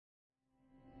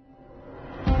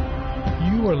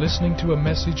are listening to a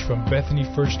message from Bethany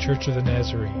First Church of the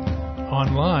Nazarene,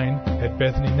 online at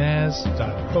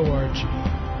bethanynaz.org.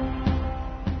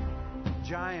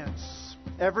 Giants.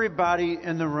 Everybody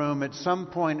in the room at some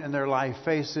point in their life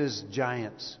faces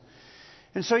giants.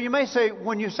 And so you may say,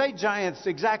 when you say giants,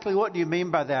 exactly what do you mean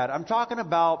by that? I'm talking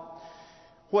about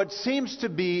what seems to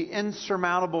be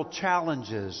insurmountable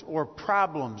challenges or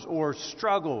problems or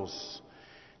struggles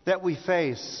that we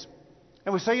face.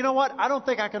 And we say, you know what? I don't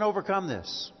think I can overcome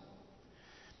this.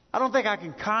 I don't think I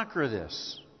can conquer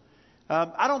this.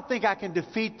 I don't think I can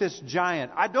defeat this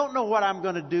giant. I don't know what I'm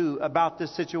going to do about this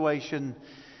situation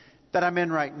that I'm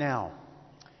in right now.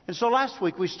 And so last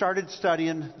week we started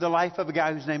studying the life of a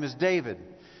guy whose name is David.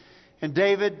 And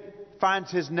David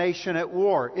finds his nation at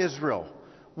war, Israel,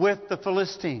 with the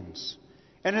Philistines.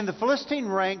 And in the Philistine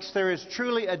ranks there is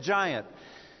truly a giant.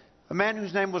 A man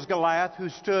whose name was Goliath, who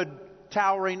stood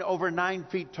towering over 9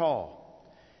 feet tall.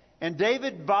 And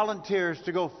David volunteers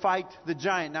to go fight the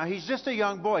giant. Now, he's just a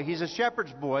young boy. He's a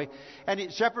shepherd boy, and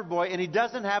he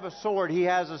doesn't have a sword. He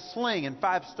has a sling and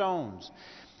 5 stones.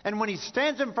 And when he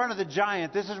stands in front of the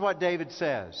giant, this is what David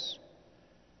says.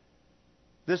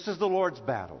 This is the Lord's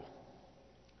battle.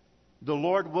 The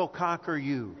Lord will conquer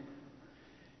you.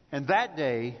 And that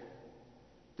day,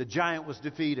 the giant was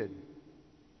defeated.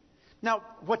 Now,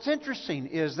 what's interesting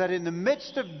is that in the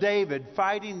midst of David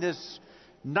fighting this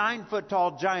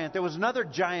 9-foot-tall giant, there was another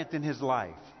giant in his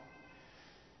life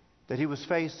that he was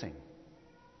facing.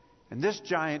 And this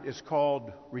giant is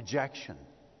called rejection.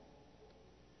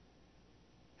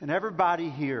 And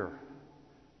everybody here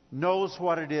knows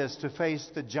what it is to face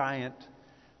the giant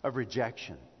of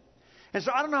rejection. And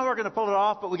so I don't know how we're going to pull it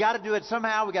off, but we got to do it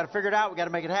somehow. We got to figure it out. We got to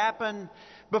make it happen.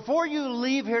 Before you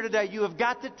leave here today, you have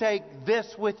got to take this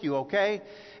with you, okay?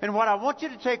 And what I want you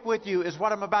to take with you is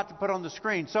what I'm about to put on the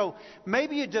screen. So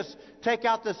maybe you just take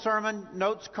out the sermon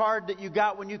notes card that you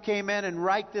got when you came in and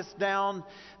write this down.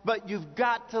 But you've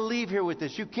got to leave here with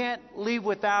this. You can't leave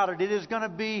without it. It is going to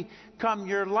become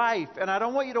your life. And I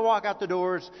don't want you to walk out the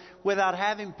doors without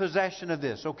having possession of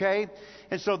this, okay?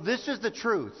 And so this is the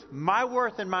truth. My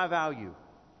worth and my value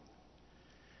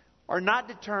are not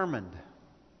determined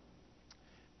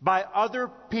by other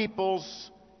people's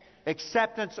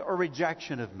acceptance or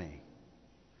rejection of me.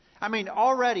 I mean,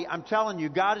 already, I'm telling you,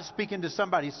 God is speaking to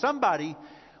somebody. Somebody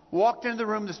walked into the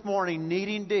room this morning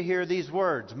needing to hear these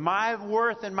words. My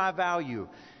worth and my value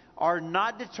are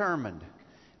not determined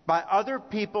by other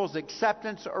people's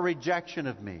acceptance or rejection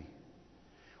of me.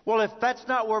 Well, if that's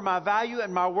not where my value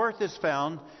and my worth is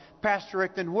found, Pastor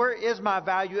Rick, then where is my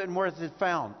value and worth is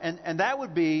found? And that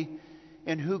would be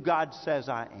in who God says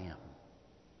I am.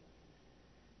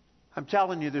 I'm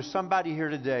telling you, there's somebody here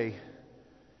today,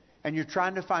 and you're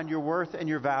trying to find your worth and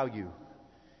your value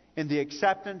in the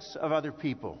acceptance of other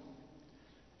people.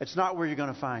 It's not where you're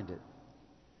going to find it.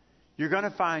 You're going to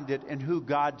find it in who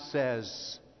God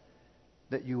says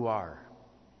that you are.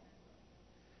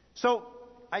 So,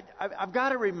 I've got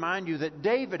to remind you that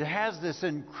David has this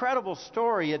incredible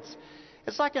story.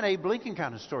 It's like an Abe Lincoln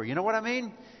kind of story. You know what I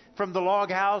mean? From the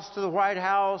log house to the White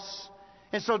House.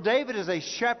 And so David is a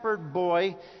shepherd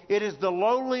boy. It is the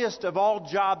lowliest of all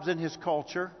jobs in his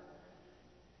culture.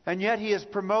 And yet he is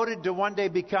promoted to one day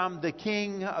become the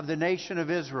king of the nation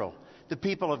of Israel, the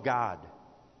people of God.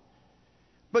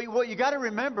 But what you got to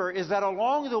remember is that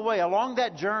along the way, along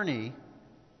that journey,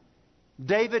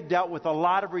 David dealt with a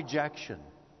lot of rejection.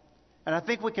 And I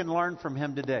think we can learn from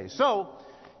him today. So,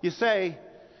 you say,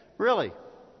 really?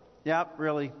 Yeah,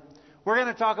 really. We're going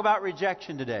to talk about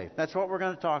rejection today. That's what we're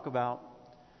going to talk about.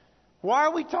 Why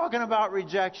are we talking about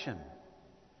rejection?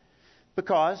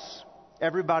 Because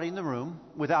everybody in the room,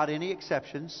 without any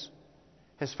exceptions,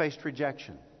 has faced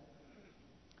rejection.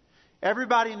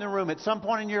 Everybody in the room at some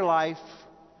point in your life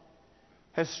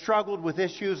has struggled with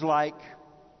issues like,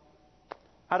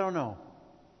 I don't know,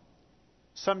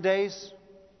 some days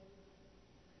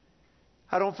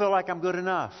I don't feel like I'm good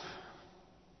enough.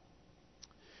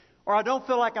 Or I don't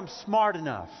feel like I'm smart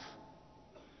enough.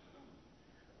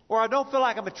 Or I don't feel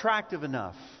like I'm attractive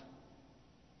enough.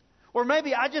 Or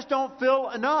maybe I just don't feel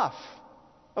enough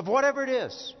of whatever it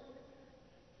is.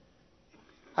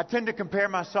 I tend to compare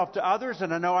myself to others,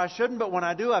 and I know I shouldn't, but when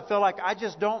I do, I feel like I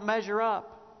just don't measure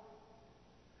up.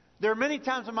 There are many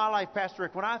times in my life, Pastor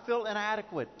Rick, when I feel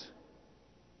inadequate.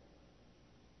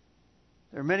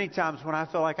 There are many times when I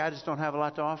feel like I just don't have a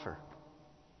lot to offer.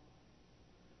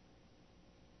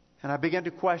 And I begin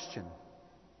to question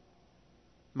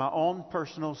my own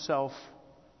personal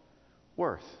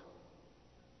self-worth.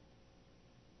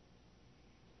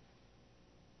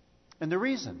 And the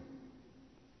reason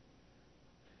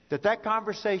that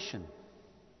conversation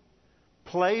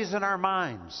plays in our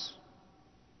minds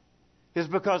is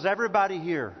because everybody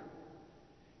here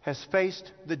has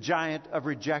faced the giant of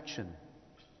rejection.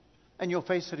 And you'll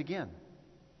face it again.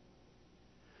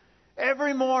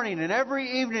 Every morning and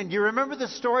every evening, do you remember the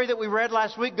story that we read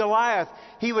last week? Goliath,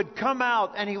 he would come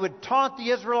out and he would taunt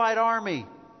the Israelite army.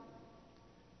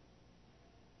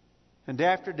 And day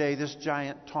after day, this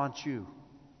giant taunts you.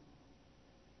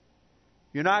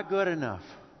 You're not good enough.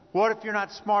 What if you're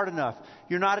not smart enough?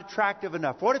 You're not attractive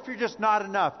enough. What if you're just not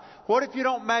enough? What if you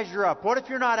don't measure up? What if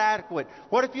you're not adequate?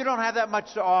 What if you don't have that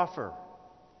much to offer?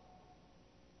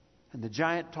 And the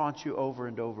giant taunts you over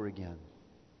and over again.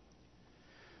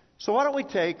 So why don't we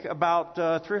take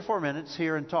about 3 or 4 minutes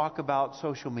here and talk about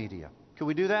social media? Can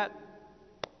we do that?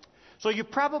 So you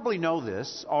probably know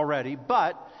this already,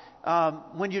 but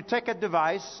when you take a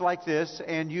device like this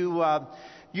and you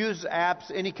use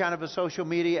apps, any kind of a social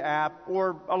media app,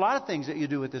 or a lot of things that you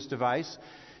do with this device,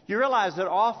 you realize that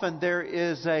often there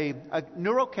is a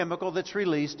neurochemical that's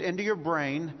released into your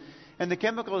brain, and the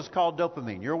chemical is called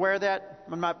dopamine. You're aware of that?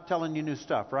 I'm not telling you new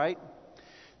stuff, right?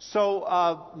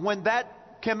 So when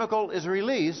that chemical is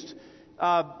released,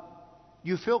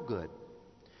 you feel good.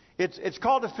 It's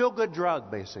called a feel-good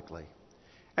drug, basically.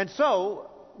 And so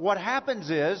what happens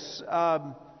is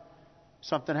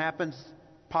something happens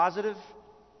positive,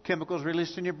 chemicals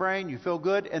released in your brain, you feel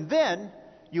good, and then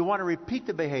you want to repeat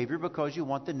the behavior because you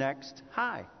want the next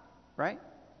high, right?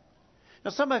 Now,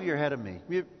 some of you are ahead of me.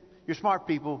 You're smart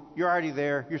people. You're already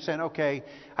there. You're saying, okay,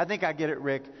 I think I get it,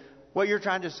 Rick. What you're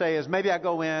trying to say is maybe I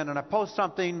go in and I post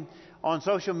something on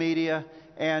social media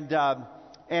and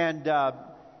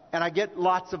I get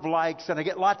lots of likes and I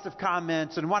get lots of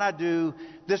comments, and when I do,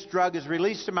 this drug is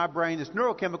released in my brain, this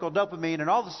neurochemical dopamine, and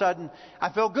all of a sudden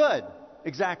I feel good.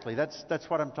 Exactly. That's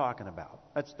what I'm talking about.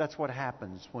 That's what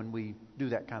happens when we do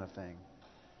that kind of thing.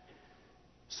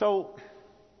 So,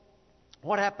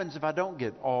 what happens if I don't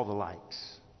get all the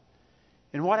likes?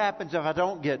 And what happens if I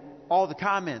don't get all the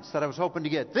comments that I was hoping to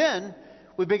get? Then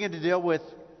we begin to deal with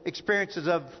experiences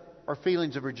of or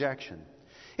feelings of rejection.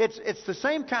 It's the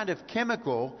same kind of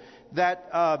chemical that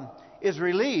is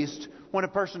released when a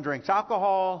person drinks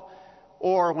alcohol,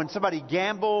 or when somebody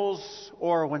gambles,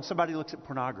 or when somebody looks at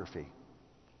pornography.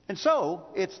 And so,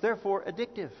 it's therefore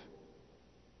addictive.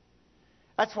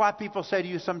 That's why people say to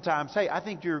you sometimes, hey, I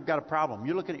think you've got a problem.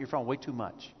 You're looking at your phone way too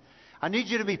much. I need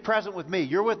you to be present with me.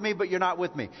 You're with me, but you're not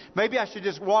with me. Maybe I should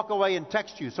just walk away and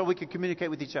text you so we can communicate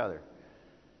with each other.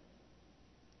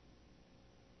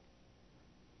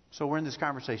 So we're in this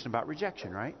conversation about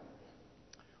rejection, right?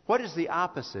 What is the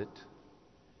opposite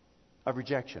of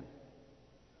rejection?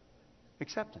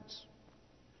 Acceptance.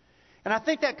 And I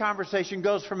think that conversation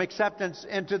goes from acceptance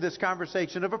into this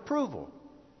conversation of approval,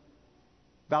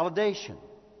 validation.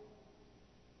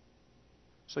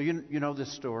 So you know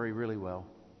this story really well.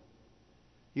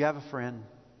 You have a friend,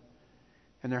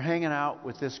 and they're hanging out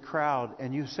with this crowd,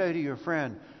 and you say to your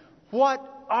friend, "What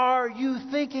are you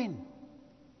thinking?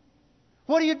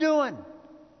 What are you doing?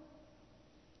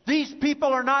 These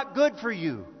people are not good for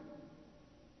you."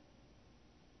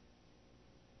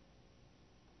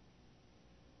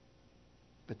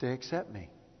 But they accept me.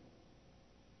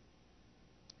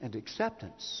 And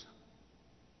acceptance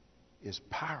is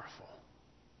powerful.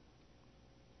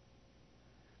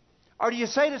 Or do you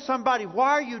say to somebody,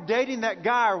 why are you dating that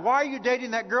guy, or why are you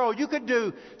dating that girl? You could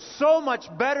do so much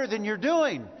better than you're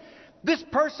doing. This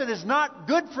person is not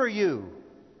good for you.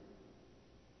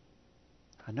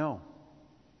 I know.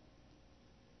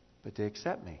 But they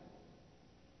accept me.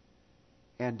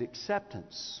 And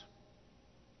acceptance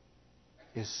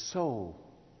is so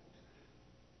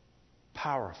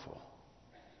powerful.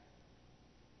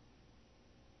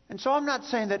 And so I'm not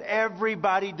saying that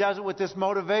everybody does it with this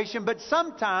motivation, but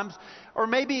sometimes, or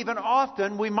maybe even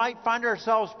often, we might find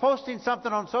ourselves posting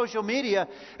something on social media,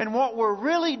 and what we're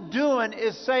really doing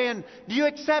is saying, do you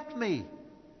accept me?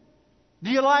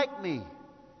 Do you like me?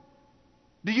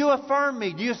 Do you affirm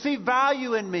me? Do you see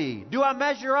value in me? Do I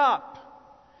measure up?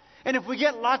 And if we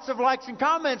get lots of likes and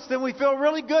comments, then we feel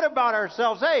really good about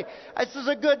ourselves. Hey, this is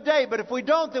a good day. But if we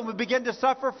don't, then we begin to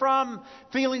suffer from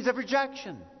feelings of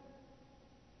rejection.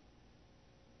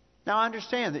 Now, I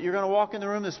understand that you're going to walk in the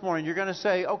room this morning. You're going to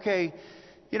say, okay,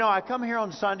 you know, I come here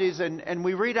on Sundays and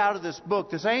we read out of this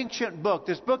book, this ancient book,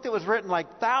 this book that was written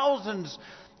like thousands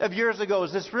of years ago.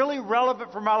 Is this really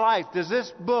relevant for my life? Does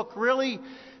this book really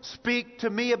speak to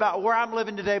me about where I'm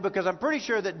living today? Because I'm pretty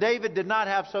sure that David did not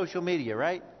have social media,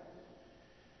 right?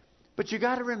 But you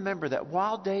got to remember that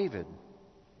while David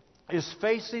is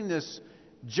facing this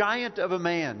giant of a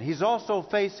man. He's also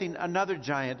facing another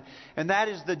giant, and that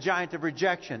is the giant of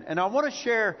rejection. And I want to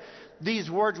share these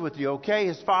words with you, okay?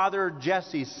 His father,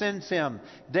 Jesse, sends him,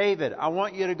 David, I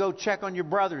want you to go check on your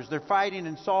brothers. They're fighting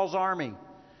in Saul's army.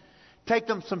 Take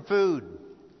them some food.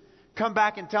 Come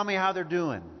back and tell me how they're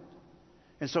doing.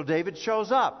 And so David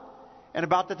shows up. And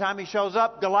about the time he shows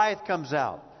up, Goliath comes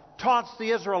out, taunts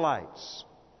the Israelites.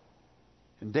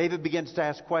 And David begins to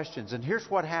ask questions. And here's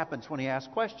what happens when he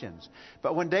asks questions.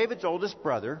 But when David's oldest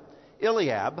brother,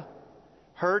 Eliab,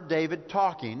 heard David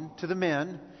talking to the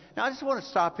men. Now I just want to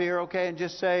stop here, okay, and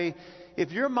just say,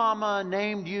 if your mama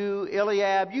named you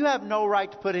Eliab, you have no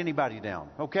right to put anybody down,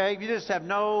 okay? You just have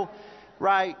no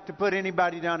right to put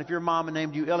anybody down if your mama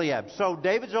named you Eliab. So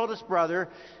David's oldest brother,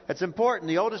 it's important,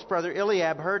 the oldest brother,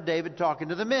 Eliab, heard David talking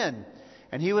to the men.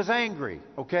 And he was angry,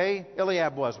 okay?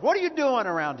 Eliab was. What are you doing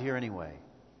around here anyway?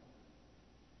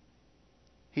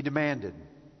 He demanded.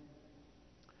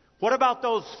 What about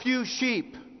those few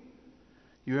sheep?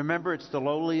 You remember it's the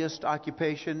lowliest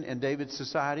occupation in David's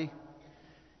society?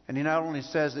 And he not only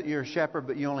says that you're a shepherd,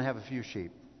 but you only have a few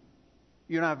sheep.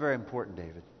 You're not very important,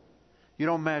 David. You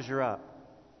don't measure up.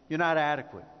 You're not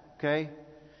adequate, okay?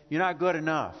 You're not good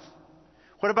enough.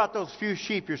 What about those few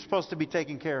sheep you're supposed to be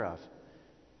taking care of?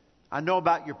 I know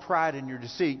about your pride and your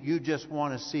deceit. You just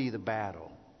want to see the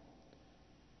battle.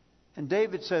 And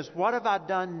David says, what have I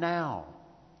done now?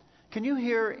 Can you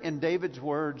hear in David's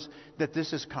words that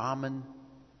this is common?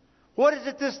 What is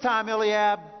it this time,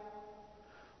 Eliab?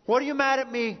 What are you mad at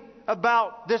me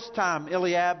about this time,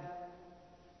 Eliab?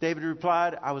 David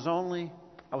replied, I was only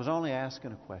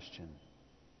asking a question.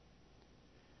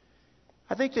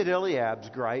 I think that Eliab's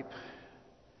gripe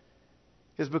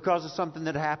is because of something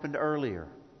that happened earlier,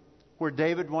 where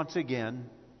David once again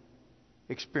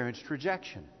experienced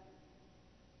rejection.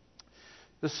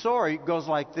 The story goes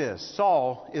like this.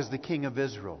 Saul is the king of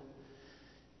Israel.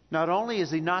 Not only is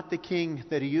he not the king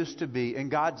that he used to be, in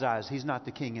God's eyes, he's not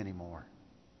the king anymore.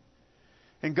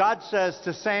 And God says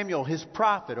to Samuel, his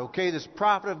prophet, okay, this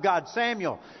prophet of God,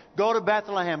 Samuel, go to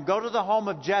Bethlehem, go to the home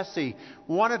of Jesse,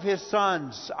 one of his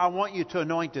sons, I want you to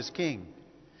anoint as king.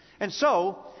 And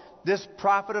so, this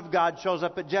prophet of God shows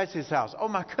up at Jesse's house. Oh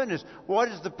my goodness, what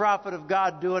is the prophet of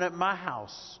God doing at my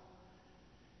house?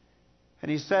 And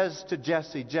he says to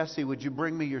Jesse, Jesse, would you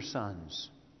bring me your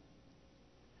sons?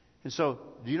 And so,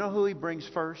 do you know who he brings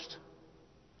first?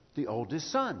 The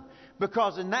oldest son.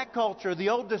 Because in that culture, the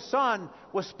oldest son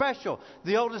was special.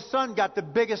 The oldest son got the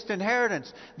biggest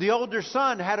inheritance. The older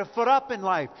son had a foot up in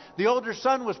life. The older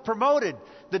son was promoted.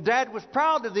 The dad was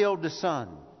proud of the oldest son.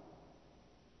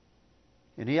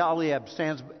 And Eliab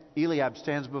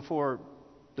stands before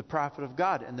the prophet of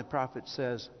God. And the prophet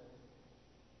says,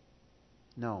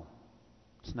 no,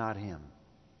 it's not him.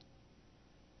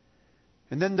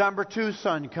 And then number 2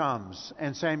 son comes,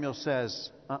 and Samuel says,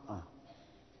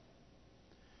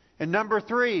 And number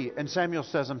 3, and Samuel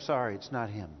says, I'm sorry, it's not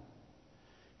him.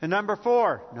 And number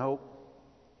 4, nope.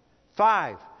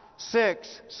 5,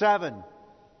 6, 7.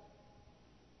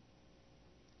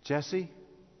 Jesse,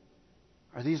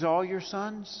 are these all your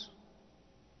sons?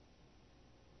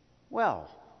 Well,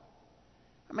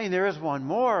 I mean, there is one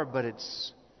more, but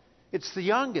it's the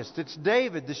youngest. It's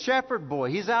David, the shepherd boy.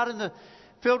 He's out in the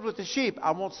field with the sheep.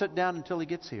 I won't sit down until he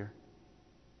gets here.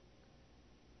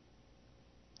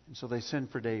 And so they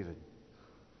send for David.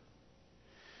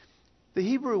 The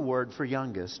Hebrew word for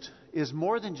youngest is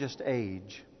more than just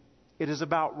age. It is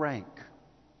about rank.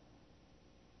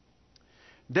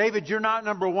 David, you're not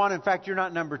number 1. In fact, you're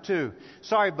not number 2.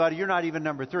 Sorry, buddy, you're not even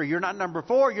number 3. You're not number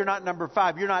 4. You're not number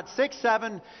 5. You're not 6,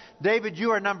 7. David,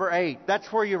 you are number 8.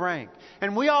 That's where you rank.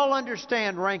 And we all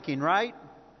understand ranking, right?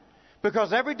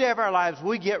 Because every day of our lives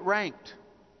we get ranked.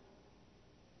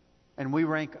 And we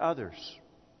rank others.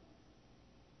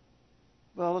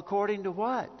 Well, according to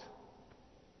what?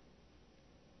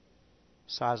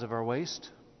 Size of our waist?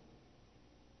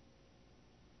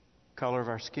 Color of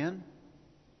our skin?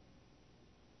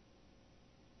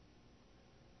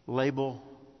 Label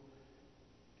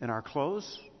in our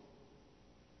clothes?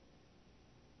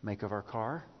 Make of our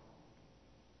car?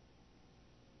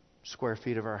 Square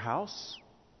feet of our house?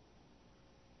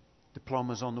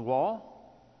 Diplomas on the wall?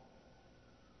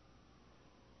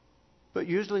 But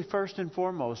usually, first and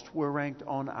foremost, we're ranked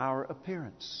on our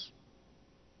appearance.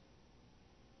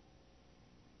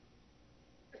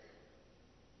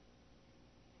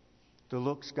 The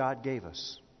looks God gave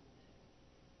us.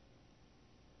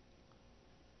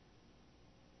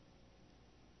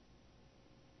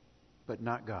 But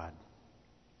not God.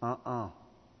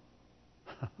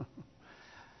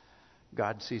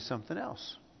 God sees something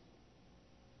else.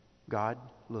 God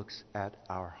looks at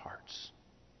our hearts.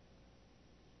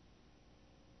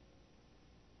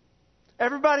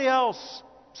 Everybody else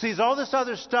sees all this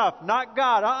other stuff, not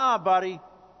God. Buddy.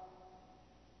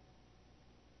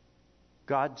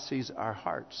 God sees our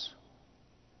hearts.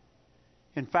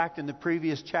 In fact, in the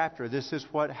previous chapter, this is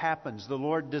what happens. The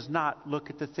Lord does not look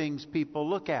at the things people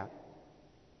look at.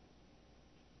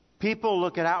 People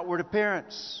look at outward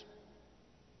appearance.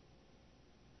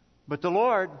 But the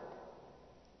Lord,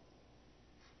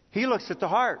 He looks at the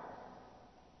heart.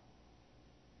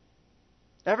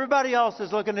 Everybody else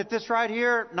is looking at this right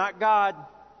here, not God.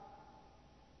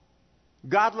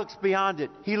 God looks beyond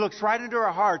it. He looks right into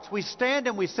our hearts. We stand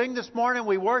and we sing this morning,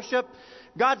 we worship.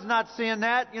 God's not seeing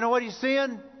that. You know what He's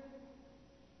seeing?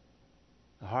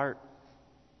 The heart.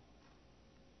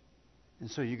 And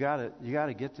so you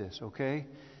gotta get this, okay?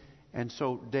 And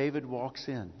so David walks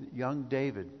in. Young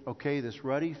David, okay, this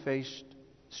ruddy-faced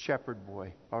shepherd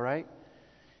boy, all right?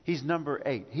 He's number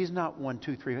 8. He's not 1,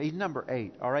 2, 3. He's number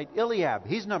 8, all right? Eliab,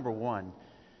 he's number 1.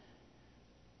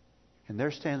 And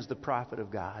there stands the prophet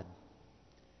of God.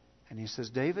 And he says,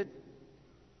 David,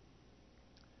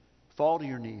 fall to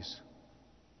your knees.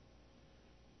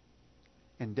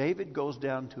 And David goes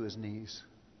down to his knees.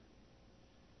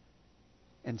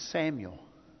 And Samuel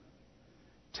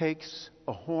takes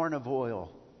a horn of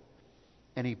oil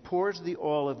and he pours the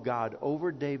oil of God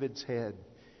over David's head.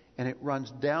 And it runs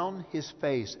down his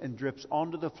face and drips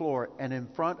onto the floor. And in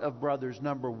front of brothers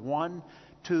number 1,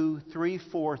 2, 3,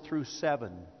 4 through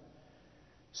 7,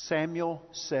 Samuel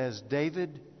says,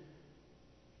 David,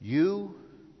 you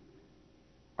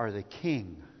are the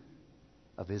king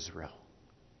of Israel.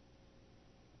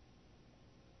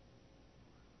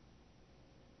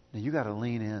 Now you got to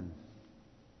lean in.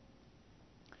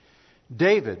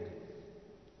 David's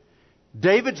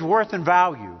worth and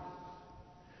value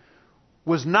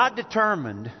was not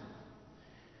determined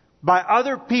by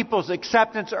other people's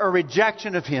acceptance or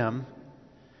rejection of him,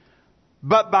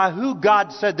 but by who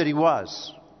God said that he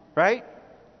was. Right?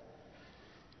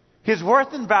 His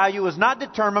worth and value was not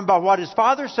determined by what his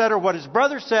father said or what his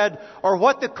brother said or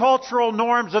what the cultural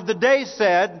norms of the day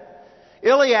said.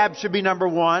 Eliab should be number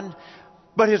 1.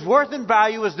 But his worth and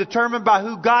value was determined by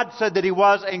who God said that he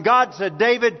was. And God said,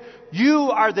 David, you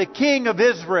are the king of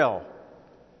Israel.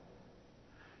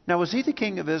 Now, was he the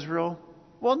king of Israel?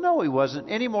 Well, no, he wasn't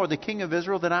any more the king of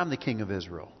Israel than I'm the king of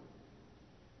Israel.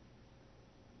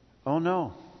 Oh,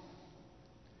 no.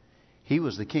 He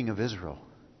was the king of Israel.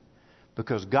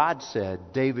 Because God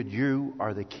said, David, you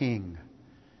are the king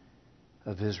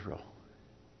of Israel.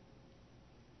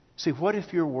 See, what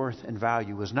if your worth and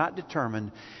value was not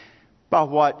determined by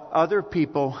what other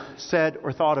people said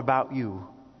or thought about you,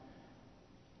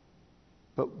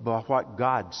 but by what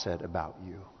God said about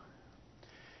you?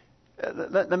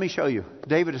 Let me show you.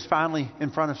 David is finally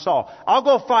in front of Saul. I'll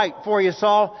go fight for you,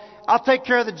 Saul. I'll take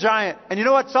care of the giant. And you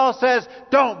know what Saul says?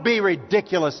 Don't be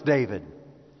ridiculous, David.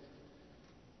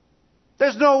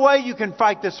 There's no way you can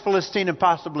fight this Philistine and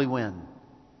possibly win.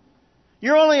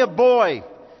 You're only a boy.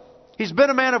 He's been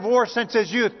a man of war since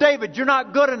his youth. David, you're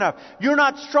not good enough. You're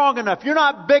not strong enough. You're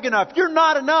not big enough. You're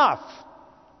not enough.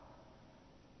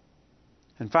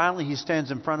 And finally he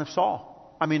stands in front of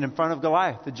in front of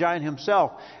Goliath, the giant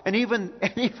himself. And even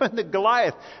the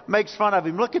Goliath makes fun of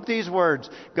him. Look at these words.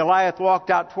 Goliath walked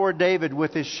out toward David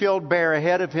with his shield bare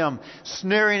ahead of him,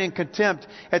 sneering in contempt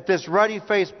at this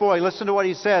ruddy-faced boy. Listen to what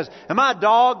he says. Am I a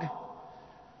dog?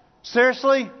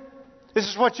 Seriously? This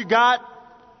is what you got?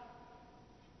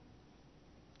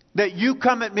 That you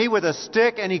come at me with a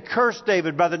stick? And he cursed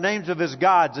David by the names of his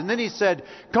gods. And then he said,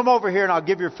 come over here and I'll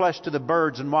give your flesh to the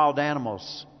birds and wild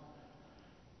animals.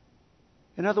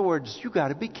 In other words, you got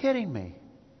to be kidding me.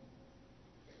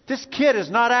 This kid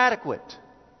is not adequate.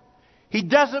 He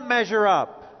doesn't measure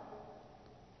up.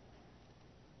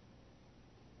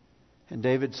 And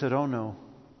David said, oh no.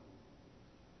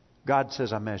 God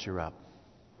says I measure up.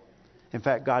 In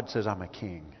fact, God says I'm a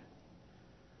king.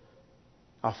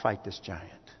 I'll fight this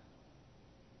giant.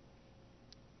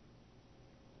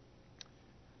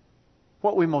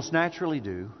 What we most naturally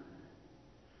do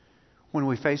when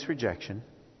we face rejection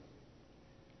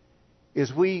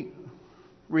is we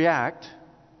react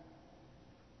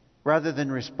rather than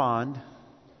respond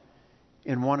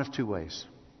in one of two ways.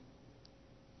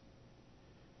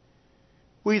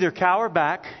 We either cower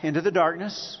back into the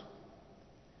darkness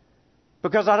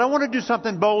because I don't want to do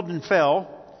something bold and fell,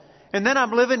 and then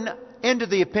I'm living into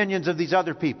the opinions of these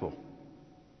other people.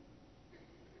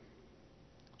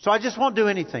 So I just won't do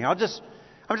anything. I'm just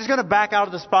going to back out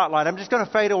of the spotlight. I'm just going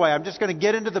to fade away. I'm just going to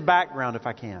get into the background if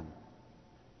I can.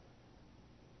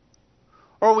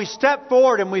 Or we step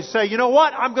forward and we say, you know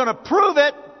what? I'm going to prove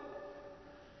it.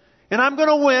 And I'm going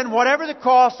to win whatever the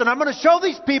cost. And I'm going to show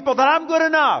these people that I'm good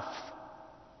enough.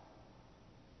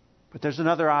 But there's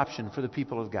another option for the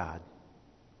people of God.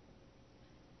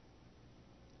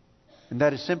 And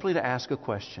that is simply to ask a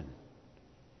question.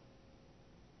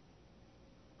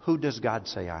 Who does God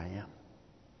say I am?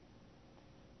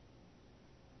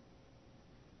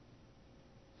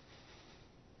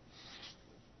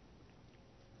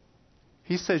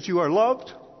 He says you are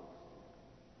loved.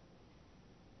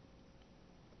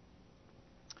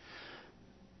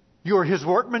 You are His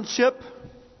workmanship.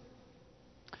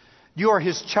 You are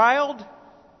His child.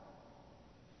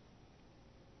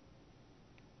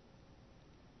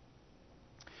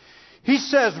 He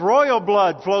says royal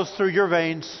blood flows through your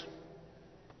veins.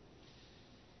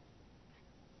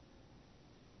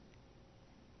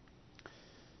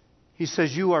 He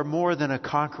says you are more than a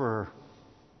conqueror.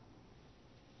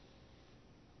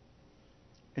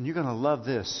 And you're going to love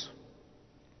this.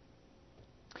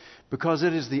 Because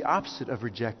it is the opposite of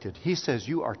rejected. He says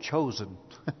you are chosen.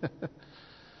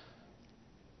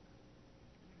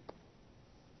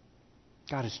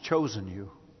 God has chosen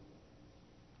you.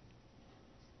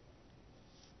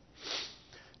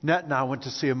 Nat and I went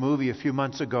to see a movie a few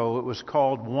months ago. It was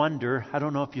called Wonder. I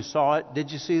don't know if you saw it.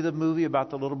 Did you see the movie about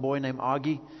the little boy named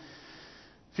Augie?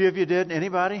 A few of you did.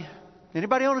 Anybody?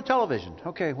 Anybody on a television?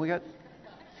 Okay, we got...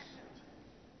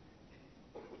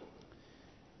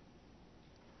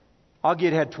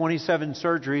 Augie had 27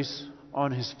 surgeries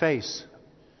on his face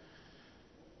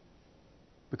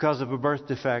because of a birth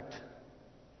defect.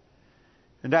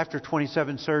 And after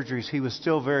 27 surgeries, he was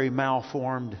still very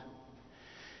malformed.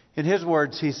 In his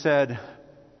words, he said,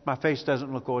 "My face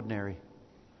doesn't look ordinary."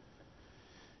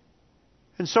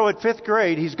 And so at 5th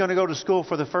grade, he's going to go to school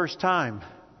for the first time.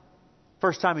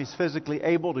 First time he's physically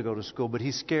able to go to school, but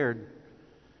he's scared.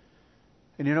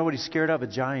 And you know what he's scared of? A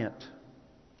giant.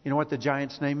 You know what the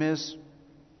giant's name is?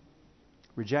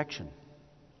 Rejection.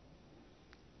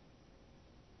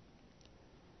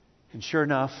 And sure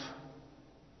enough,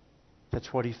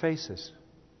 that's what he faces.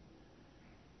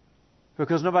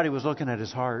 Because nobody was looking at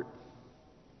his heart.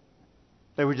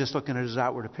 They were just looking at his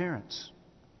outward appearance.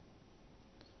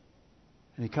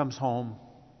 And he comes home,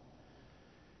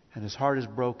 and his heart is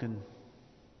broken,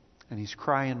 and he's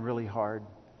crying really hard.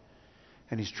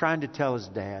 And he's trying to tell his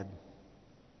dad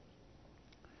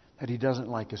that he doesn't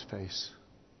like his face.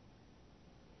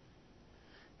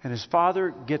 And his father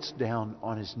gets down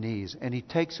on his knees and he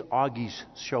takes Augie's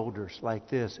shoulders like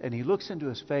this and he looks into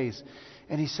his face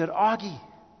and he said, "Augie,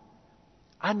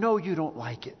 I know you don't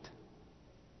like it,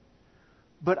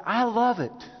 but I love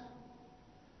it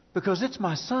because it's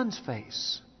my son's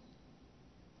face."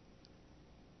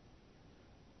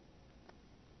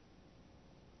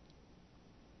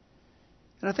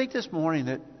 And I think this morning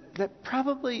that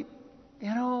probably,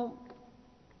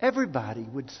 everybody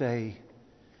would say,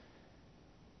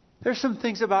 there's some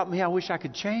things about me I wish I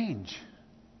could change.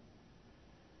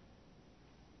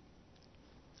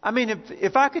 I mean,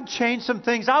 if I could change some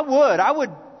things, I would.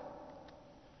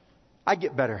 I'd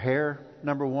get better hair,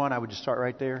 number one. I would just start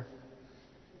right there.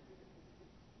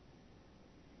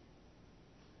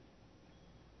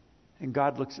 And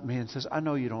God looks at me and says, "I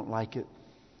know you don't like it,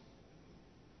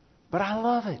 but I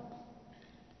love it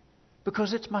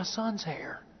because it's my son's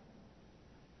hair."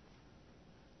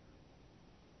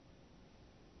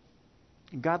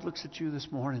 And God looks at you this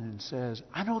morning and says,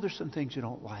 "I know there's some things you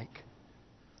don't like,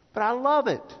 but I love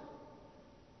it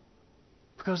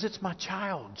because it's my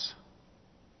child's."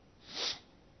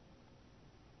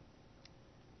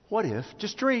 What if,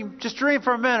 just dream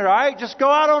for a minute, all right? Just go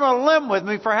out on a limb with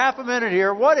me for half a minute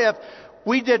here. What if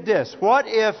we did this? What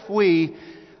if we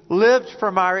lived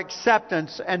from our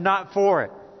acceptance and not for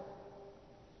it?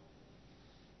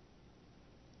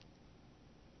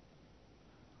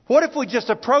 What if we just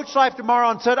approached life tomorrow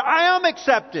and said, "I am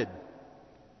accepted.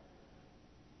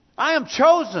 I am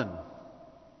chosen.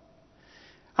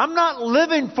 I'm not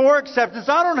living for acceptance.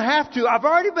 I don't have to. I've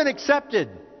already been accepted."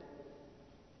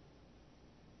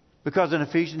 Because in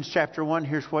Ephesians chapter 1,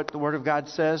 here's what the Word of God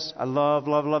says. I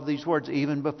love these words.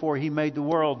 Even before He made the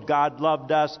world, God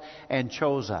loved us and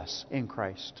chose us in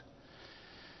Christ.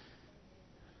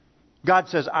 God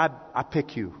says, I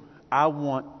pick you. I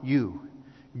want you.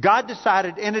 God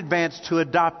decided in advance to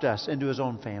adopt us into His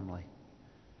own family.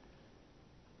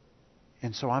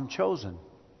 And so I'm chosen.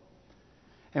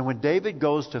 And when David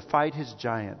goes to fight his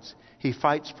giants, he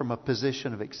fights from a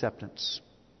position of acceptance.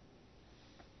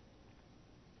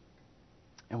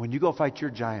 And when you go fight your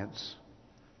giants,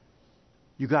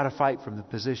 you got to fight from the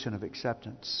position of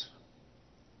acceptance.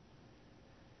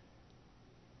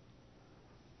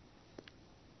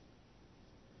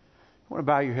 I want to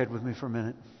bow your head with me for a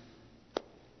minute.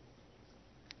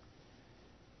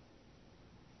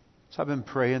 So I've been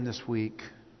praying this week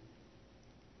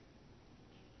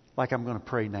like I'm going to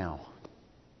pray now.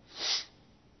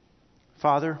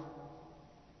 Father,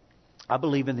 I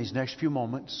believe in these next few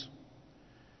moments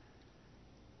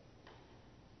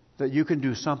that you can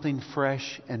do something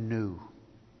fresh and new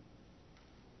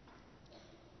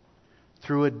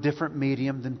through a different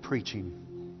medium than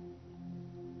preaching.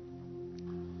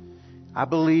 I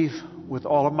believe with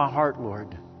all of my heart,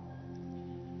 Lord,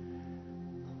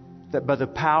 that by the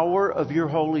power of your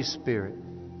Holy Spirit,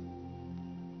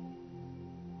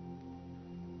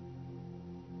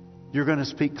 you're going to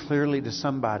speak clearly to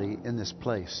somebody in this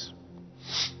place.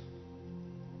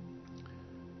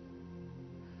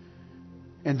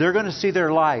 And they're going to see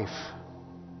their life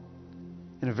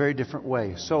in a very different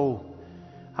way. So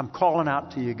I'm calling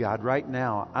out to you, God, right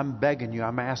now. I'm begging you.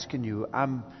 I'm asking you.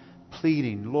 I'm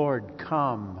pleading, Lord,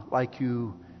 come like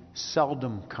you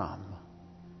seldom come.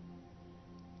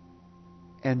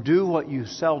 And do what you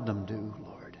seldom do,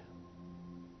 Lord.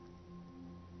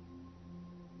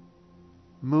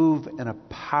 Move in a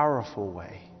powerful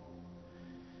way.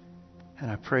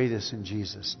 And I pray this in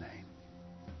Jesus' name.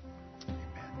 Amen.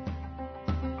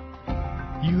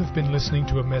 You have been listening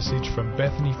to a message from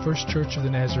Bethany First Church of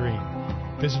the Nazarene.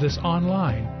 Visit us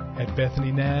online at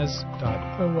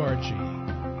bethanynaz.org.